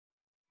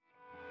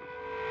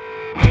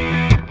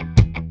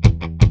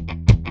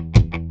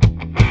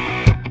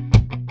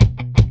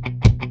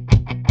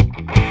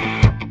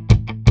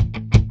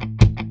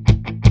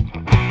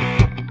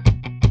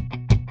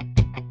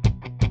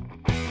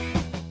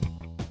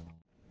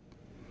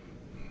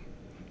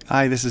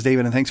Hi, this is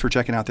David, and thanks for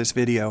checking out this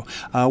video.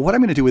 What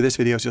I'm going to do with this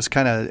video is just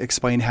kind of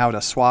explain how to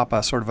swap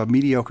a sort of a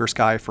mediocre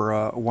sky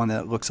for one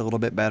that looks a little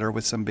bit better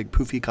with some big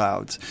poofy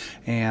clouds.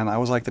 And I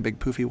always like the big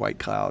poofy white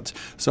clouds.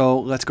 So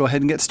let's go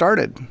ahead and get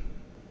started.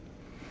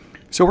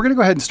 So we're going to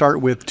go ahead and start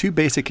with two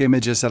basic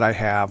images that I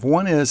have.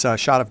 One is a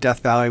shot of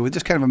Death Valley with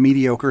just kind of a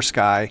mediocre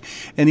sky,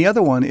 and the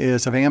other one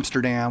is of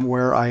Amsterdam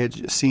where I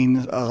had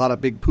seen a lot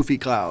of big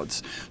poofy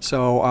clouds.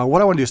 So what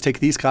I want to do is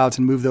take these clouds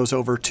and move those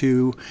over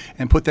to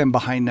and put them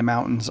behind the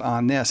mountains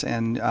on this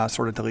and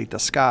sort of delete the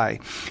sky.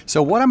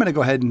 So what I'm going to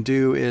go ahead and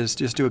do is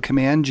just do a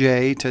Command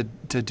J to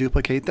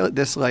duplicate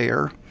this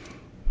layer.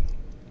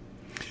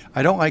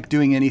 I don't like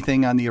doing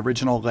anything on the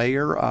original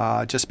layer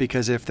just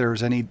because if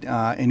there's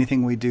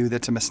anything we do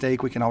that's a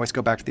mistake, we can always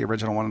go back to the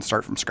original one and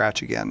start from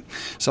scratch again.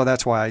 So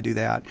that's why I do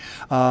that.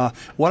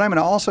 What I'm going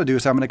to also do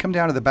is I'm going to come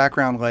down to the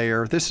background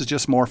layer. This is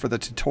just more for the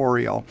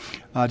tutorial,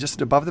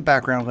 just above the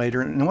background layer.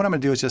 And what I'm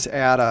going to do is just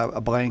add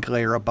a blank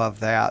layer above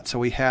that. So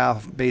we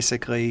have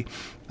basically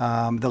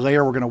the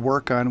layer we're going to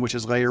work on, which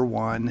is layer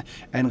 1,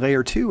 and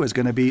layer 2 is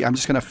going to be, I'm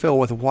just going to fill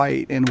with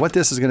white, and what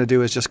this is going to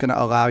do is just going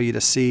to allow you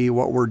to see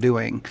what we're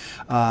doing.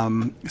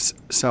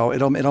 So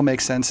it'll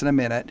make sense in a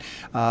minute.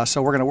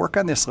 So we're going to work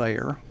on this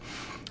layer,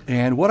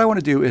 and what I want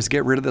to do is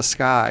get rid of the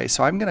sky.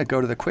 So I'm going to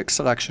go to the quick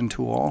selection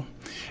tool,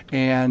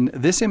 and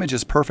this image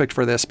is perfect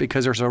for this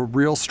because there's a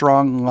real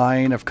strong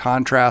line of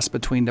contrast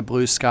between the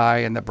blue sky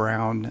and the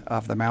brown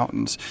of the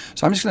mountains.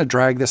 So I'm just going to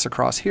drag this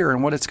across here,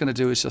 and what it's going to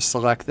do is just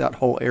select that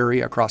whole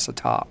area across the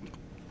top.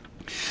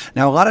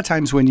 Now a lot of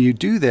times when you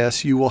do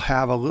this, you will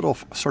have a little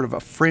sort of a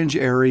fringe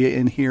area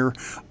in here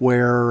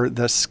where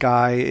the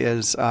sky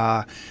is,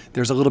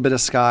 there's a little bit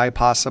of sky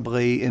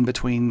possibly in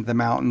between the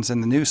mountains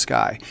and the new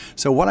sky.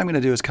 So what I'm going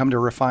to do is come to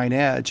Refine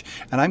Edge,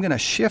 and I'm going to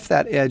shift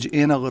that edge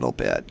in a little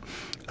bit.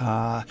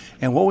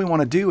 And what we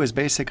want to do is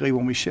basically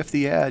when we shift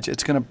the edge,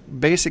 it's going to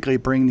basically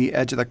bring the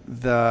edge of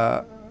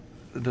the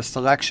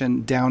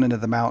selection down into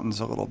the mountains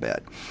a little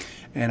bit.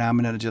 And I'm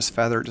going to just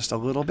feather it just a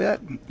little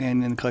bit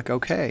and then click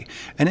OK.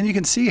 And then you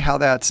can see how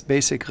that's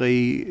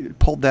basically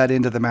pulled that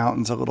into the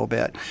mountains a little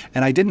bit.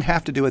 And I didn't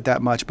have to do it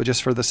that much, but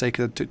just for the sake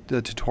of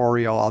the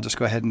tutorial, I'll just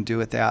go ahead and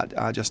do it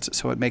just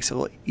so it makes it a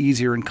little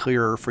easier and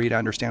clearer for you to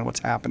understand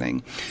what's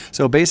happening.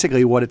 So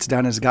basically what it's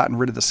done is gotten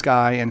rid of the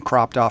sky and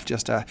cropped off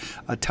just a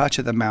touch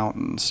of the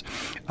mountains.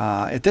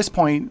 At this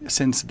point,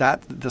 since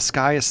the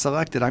sky is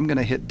selected, I'm going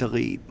to hit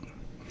delete.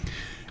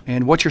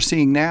 And what you're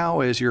seeing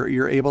now is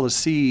you're able to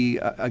see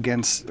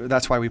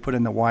that's why we put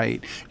in the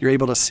white, you're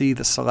able to see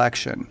the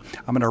selection.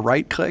 I'm going to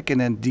right click and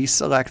then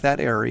deselect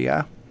that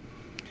area.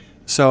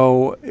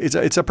 So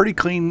it's a pretty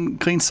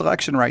clean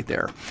selection right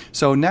there.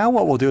 So now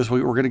what we'll do is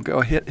we're going to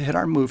go hit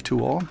our move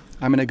tool.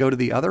 I'm going to go to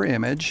the other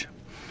image.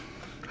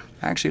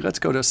 Actually, let's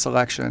go to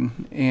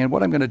selection, and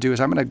what I'm going to do is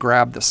I'm going to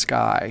grab the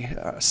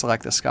sky,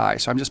 select the sky.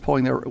 So I'm just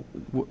pulling there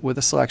with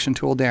the selection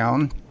tool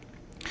down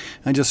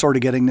and just sort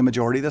of getting the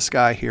majority of the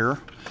sky here.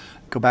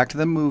 Go back to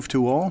the move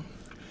tool.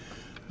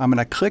 I'm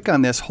going to click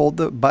on this, hold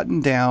the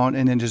button down,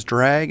 and then just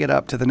drag it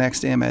up to the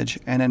next image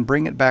and then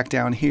bring it back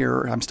down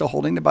here. I'm still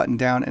holding the button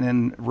down and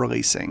then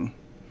releasing.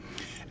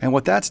 And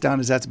what that's done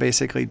is that's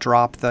basically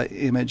dropped the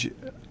image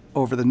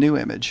over the new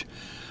image.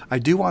 I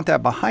do want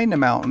that behind the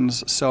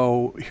mountains,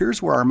 so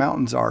here's where our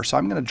mountains are. So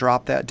I'm going to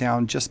drop that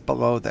down just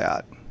below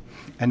that,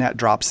 and that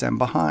drops them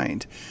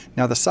behind.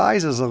 Now the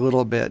size is a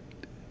little bit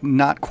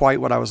not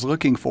quite what I was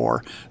looking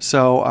for,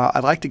 so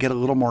I'd like to get a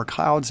little more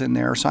clouds in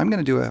there, so I'm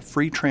going to do a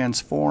free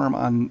transform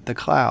on the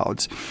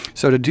clouds.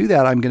 So to do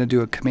that, I'm going to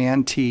do a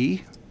Command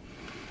T,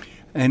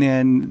 and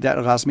then that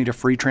allows me to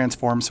free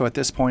transform. So at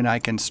this point I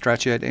can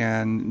stretch it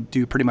and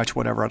do pretty much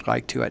whatever I'd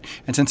like to it.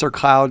 And since they're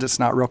clouds, it's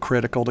not real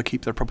critical to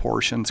keep the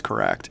proportions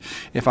correct.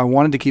 If I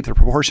wanted to keep the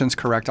proportions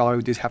correct, all I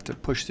would do is have to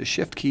push the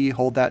Shift key,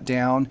 hold that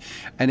down,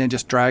 and then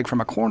just drag from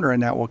a corner,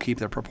 and that will keep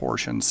the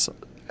proportions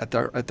at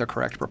the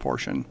correct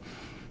proportion.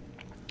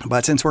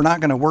 But since we're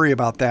not going to worry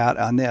about that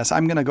on this,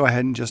 I'm going to go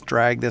ahead and just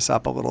drag this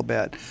up a little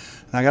bit.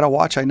 And I got to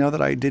watch, I know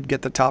that I did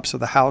get the tops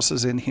of the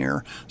houses in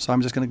here, so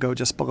I'm just going to go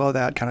just below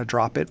that, kind of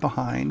drop it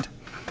behind.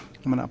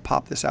 I'm going to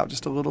pop this out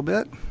just a little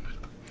bit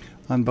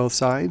on both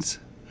sides.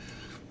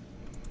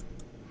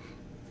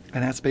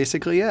 And that's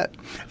basically it.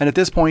 And at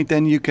this point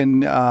then you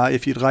can,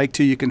 if you'd like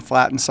to, you can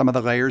flatten some of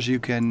the layers. You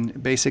can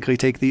basically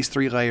take these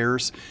 3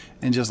 layers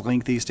and just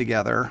link these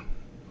together.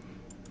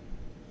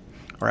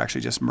 Or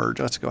actually just merge.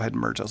 Let's go ahead and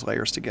merge those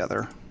layers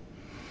together.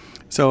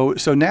 So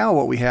now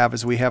what we have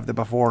is we have the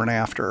before and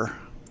after.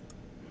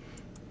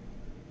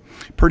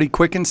 Pretty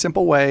quick and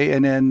simple way,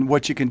 and then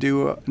what you can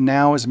do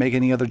now is make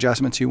any other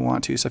adjustments you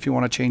want to. So if you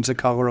want to change the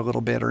color a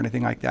little bit or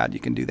anything like that, you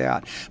can do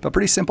that. But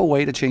pretty simple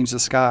way to change the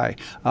sky.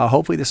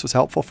 Hopefully this was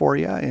helpful for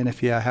you, and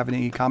if you have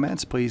any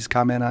comments, please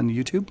comment on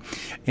YouTube.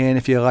 And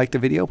if you like the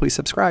video, please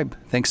subscribe.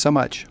 Thanks so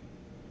much.